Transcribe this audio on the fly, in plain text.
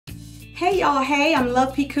Hey y'all, hey, I'm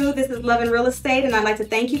Love Picou. This is Love in Real Estate, and I'd like to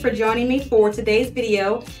thank you for joining me for today's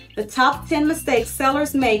video, the top 10 mistakes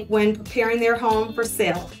sellers make when preparing their home for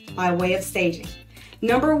sale by way of staging.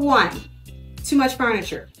 Number 1, too much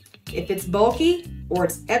furniture. If it's bulky or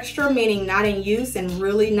it's extra, meaning not in use and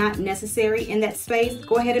really not necessary in that space,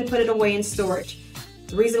 go ahead and put it away in storage.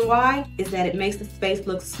 The reason why is that it makes the space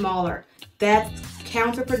look smaller. That's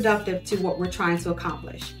counterproductive to what we're trying to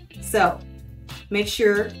accomplish. So make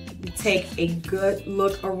sure you take a good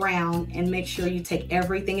look around and make sure you take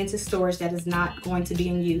everything into storage that is not going to be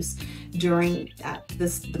in use during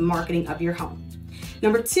the marketing of your home.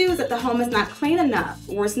 Number 2 is that the home is not clean enough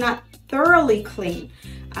or it's not thoroughly clean.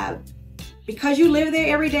 Because you live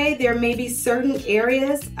there every day, there may be certain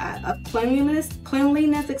areas of cleanliness,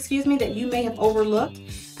 that you may have overlooked.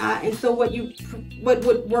 And so what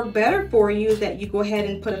would work better for you is that you go ahead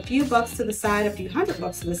and put a few bucks to the side, a few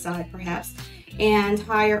 $100 to the side perhaps, and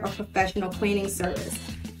hire a professional cleaning service.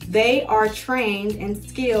 They are trained and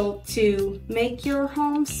skilled to make your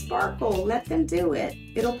home sparkle. Let them do it.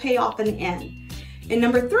 It'll pay off in the end. And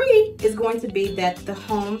number 3 is going to be that the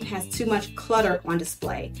home has too much clutter on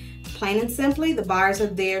display. Plain and simply, the buyers are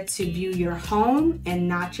there to view your home and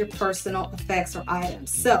not your personal effects or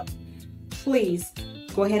items. So please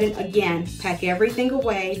go ahead and again pack everything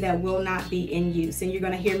away that will not be in use. And you're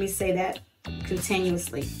going to hear me say that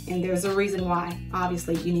continuously, and there's a reason why.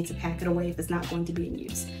 Obviously you need to pack it away if it's not going to be in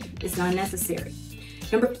use. It's not necessary.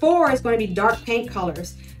 Number 4 is going to be dark paint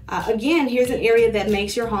colors. Again, here's an area that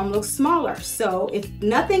makes your home look smaller. So if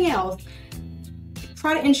nothing else,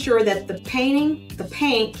 try to ensure that the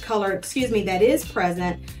paint color that is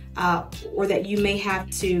present or that you may have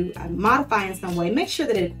to modify in some way, make sure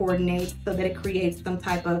that it coordinates so that it creates some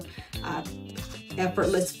type of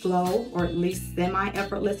effortless flow, or at least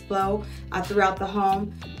semi-effortless flow throughout the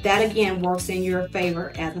home. That again works in your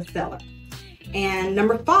favor as a seller. And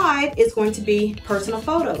number 5 is going to be personal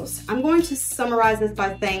photos. I'm going to summarize this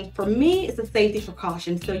by saying, for me, it's a safety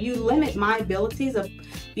precaution. So you limit my abilities of,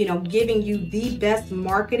 giving you the best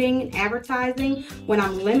marketing and advertising when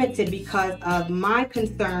I'm limited because of my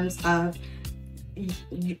concerns of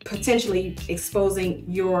potentially exposing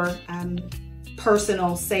your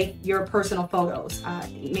personal photos,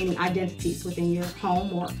 meaning identities within your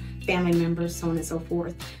home or family members, so on and so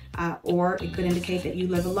forth. Or it could indicate that you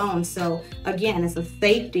live alone. So again, it's a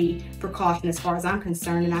safety precaution as far as I'm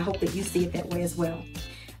concerned, and I hope that you see it that way as well.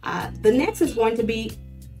 The next is going to be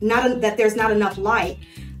that there's not enough light.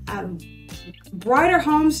 Brighter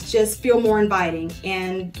homes just feel more inviting,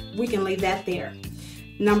 and we can leave that there.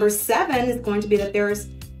 Number 7 is going to be that there's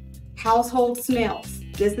household smells.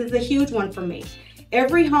 This is a huge one for me.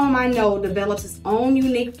 Every home I know develops its own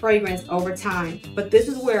unique fragrance over time, but this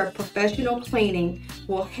is where professional cleaning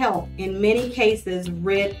will help in many cases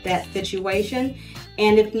rid that situation.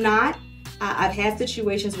 And if not, I've had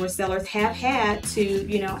situations where sellers have had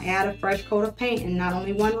to, add a fresh coat of paint in not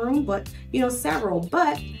only one room, but, several.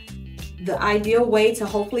 But the ideal way to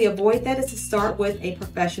hopefully avoid that is to start with a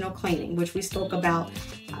professional cleaning, which we spoke about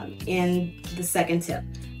in the second tip,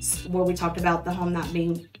 where we talked about the home not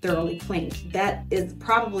being thoroughly clean. That is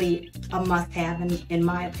probably a must-have in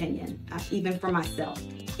my opinion, even for myself.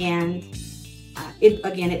 And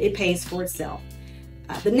it pays for itself.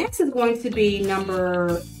 The next is going to be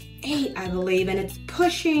number 8, I believe, and it's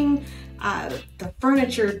pushing the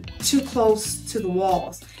furniture too close to the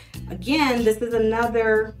walls. Again, this is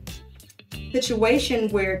another situation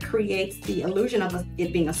where it creates the illusion of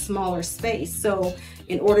it being a smaller space. So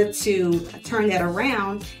in order to turn that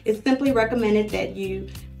around, it's simply recommended that you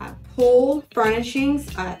pull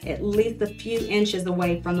furnishings at least a few inches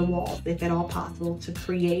away from the walls, if at all possible, to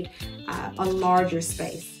create a larger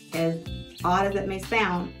space. As odd as it may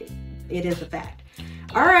sound, it is a fact.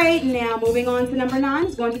 All right, now moving on to number 9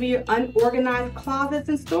 is going to be your unorganized closets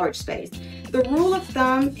and storage space. The rule of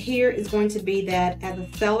thumb here is going to be that as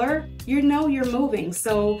a seller, you're moving.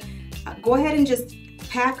 So go ahead and just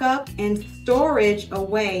pack up and storage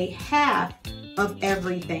away half of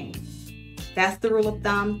everything. That's the rule of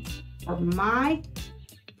thumb for my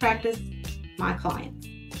practice, my clients,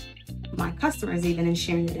 my customers even, in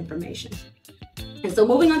sharing that information. And so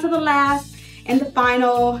moving on to the last and the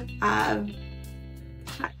final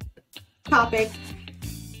topic,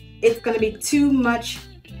 it's going to be too much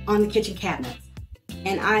on the kitchen cabinets.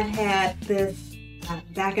 And I've had this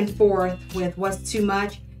back and forth with what's too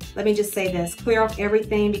much. Let me just say this: clear off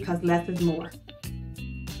everything, because less is more.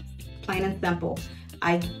 Plain and simple.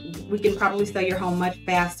 We can probably sell your home much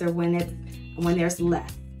faster when there's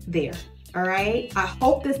less there. All right, I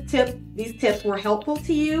hope these tips were helpful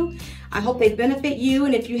to you. I hope they benefit you,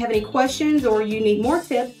 and if you have any questions or you need more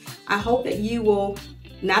tips, I hope that you will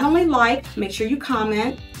not only like, make sure you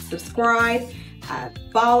comment, subscribe,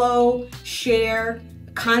 follow, share,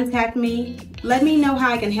 contact me. Let me know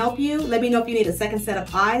how I can help you. Let me know if you need a second set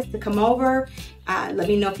of eyes to come over. Let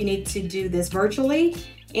me know if you need to do this virtually.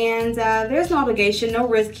 And there's no obligation, no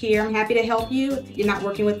risk here. I'm happy to help you if you're not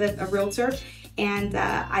working with a realtor. And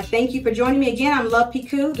I thank you for joining me again. I'm Love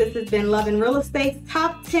Picou. This has been Love in Real Estate,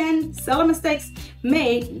 top 10 seller mistakes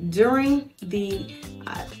made during the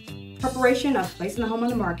preparation of placing a home on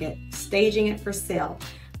the market, staging it for sale.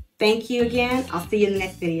 Thank you again. I'll see you in the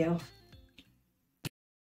next video.